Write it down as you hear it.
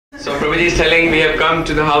So Prabhuji is telling we have come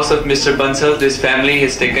to the house of Mr. Bansal. This family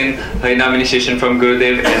has taken Harinam initiation from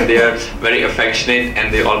Gurudev and they are very affectionate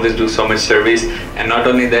and they always do so much service. And not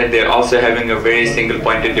only that, they are also having a very single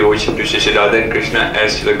pointed devotion to Shri Radha and Krishna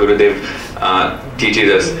as the Gurudev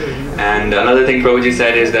teaches us. And another thing Prabhuji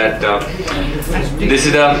said is that this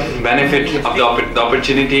is the benefit of the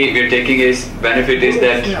opportunity we are taking. Is benefit is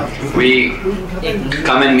that we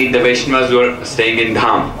come and meet the Vaishnavas who are staying in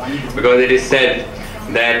Dham, because it is said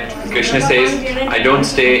that Krishna says, I don't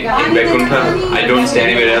stay in Vaikuntha, I don't stay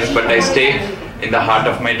anywhere else, but I stay in the heart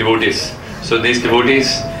of my devotees. So these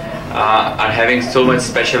devotees are having so much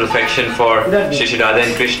special affection for Shri Radha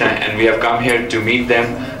and Krishna, and we have come here to meet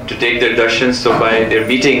them, to take their darshans. So by their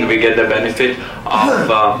meeting we get the benefit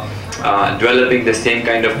of developing the same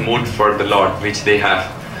kind of mood for the Lord which they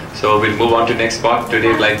have. So we'll move on to next spot.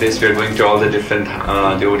 Today like this we are going to all the different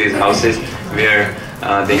devotees' houses where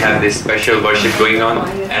they have this special worship going on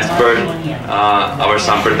as per our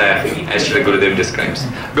sampradaya, as Srila Gurudev describes.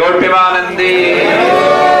 Gaur Premanandi!